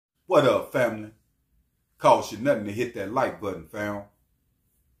What up, family? Cost you nothing to hit that like button, fam.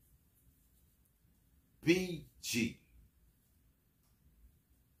 BG.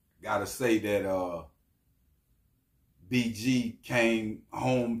 Gotta say that BG came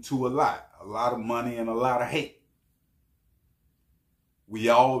home to a lot of money and a lot of hate. We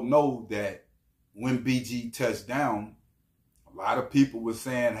all know that when BG touched down, a lot of people were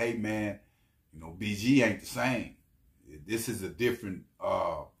saying, hey man, BG ain't the same. This is a different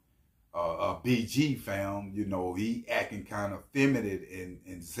BG, fam. He acting kind of feminine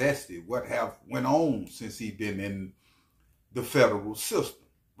and zesty. What have went on since he been in the federal system,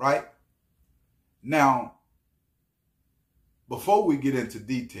 right? Now, before we get into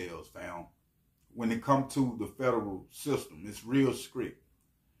details, fam, when it comes to the federal system, it's real strict.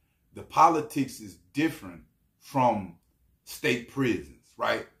 The politics is different from state prisons,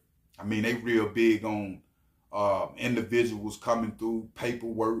 right? I mean, they real big on individuals coming through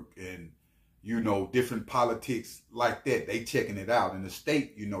paperwork and, different politics like that. They checking it out. In the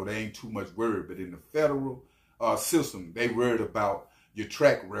state, they ain't too much worried. But in the federal system, they worried about your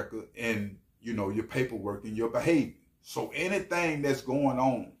track record and, your paperwork and your behavior. So anything that's going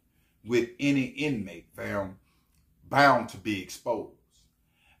on with any inmate, fam, bound to be exposed.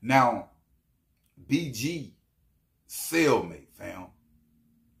 Now, BG cellmate, fam,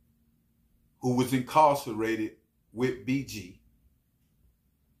 who was incarcerated with BG,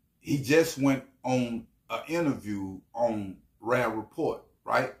 he just went on an interview on Rare Report,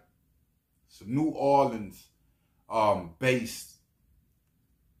 right? It's a New Orleans based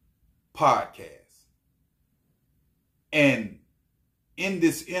podcast. And in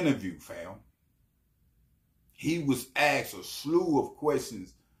this interview, fam, he was asked a slew of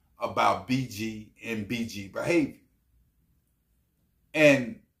questions about BG and BG behavior.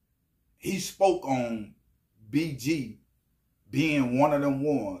 And he spoke on BG being one of them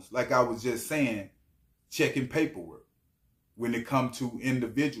ones, like I was just saying, checking paperwork when it comes to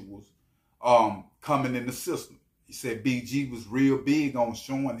individuals coming in the system. He said BG was real big on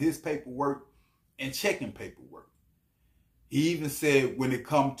showing his paperwork and checking paperwork. He even said when it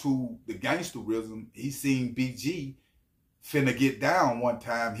comes to the gangsterism, he seen BG finna get down one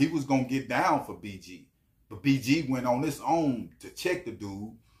time. He was going to get down for BG. But BG went on his own to check the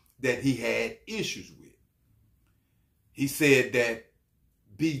dude that he had issues with. He said that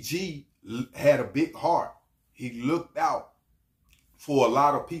BG had a big heart. He looked out for a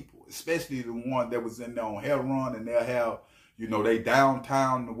lot of people, especially the one that was in there on heroin, and they'll have, they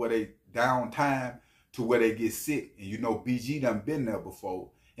downtown where they downtime to where they get sick. And BG done been there before.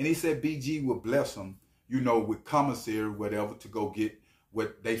 And he said BG would bless them, with commissary, whatever, to go get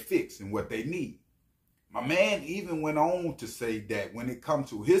what they fix and what they need. My man even went on to say that when it comes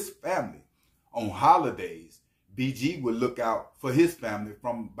to his family on holidays, BG would look out for his family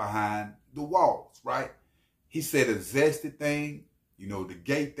from behind the walls, right? He said a Zesty thing, the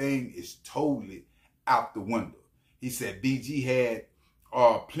gay thing is totally out the window. He said BG had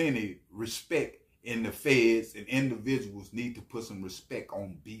plenty respect in the feds, and individuals need to put some respect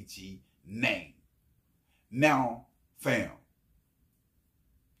on BG name. Now, fam,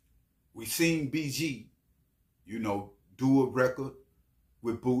 we seen BG, do a record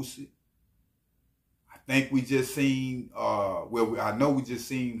with Boosie. I think we just seen, I know we just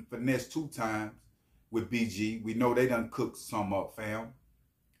seen Finesse 2 times with BG. We know they done cooked some up, fam.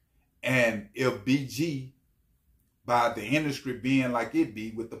 And if BG, by the industry being like it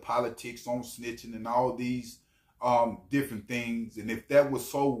be, with the politics on snitching and all these different things, and if that was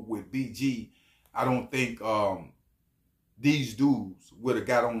so with BG, I don't think these dudes would have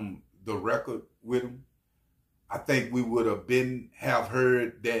got on the record with him. I think we would have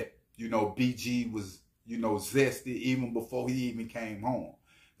heard that, BG was, zesty even before he even came home.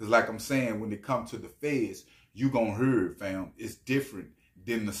 Because like I'm saying, when it comes to the feds, you gonna hear, fam, it's different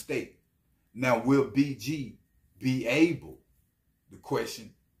than the state. Now, will BG be able, the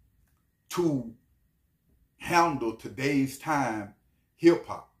question, to handle today's time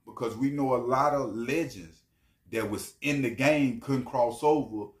hip-hop? Because we know a lot of legends that was in the game couldn't cross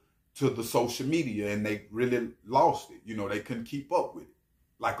over to the social media, and they really lost it. They couldn't keep up with it,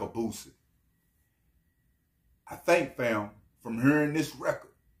 like a Boosie. I think, fam, from hearing this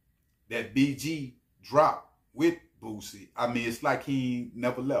record that BG dropped with Boosie, I mean, it's like he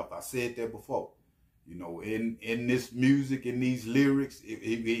never left. I said that before. In this music, in these lyrics,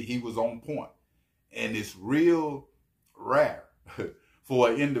 he was on point. And it's real rare for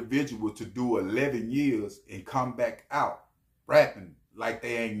an individual to do 11 years and come back out rapping like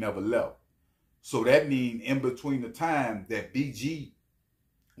they ain't never left. So that means in between the time that BG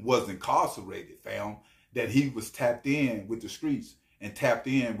was incarcerated, fam, that he was tapped in with the streets and tapped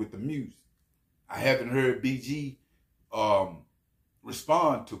in with the music. I haven't heard BG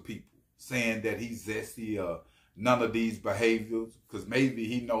respond to people saying that he's zesty or none of these behaviors, because maybe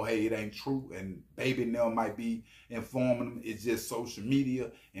he know, hey, it ain't true, and baby now might be informing him. It's just social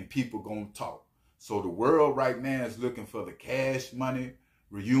media, and people gonna talk. So the world right now is looking for the Cash Money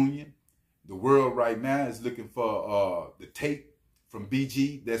reunion. The world right now is looking for the tape from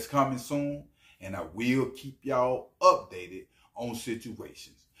BG that's coming soon, and I will keep y'all updated on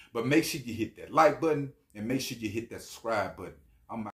situations. But make sure you hit that like button, and make sure you hit that subscribe button.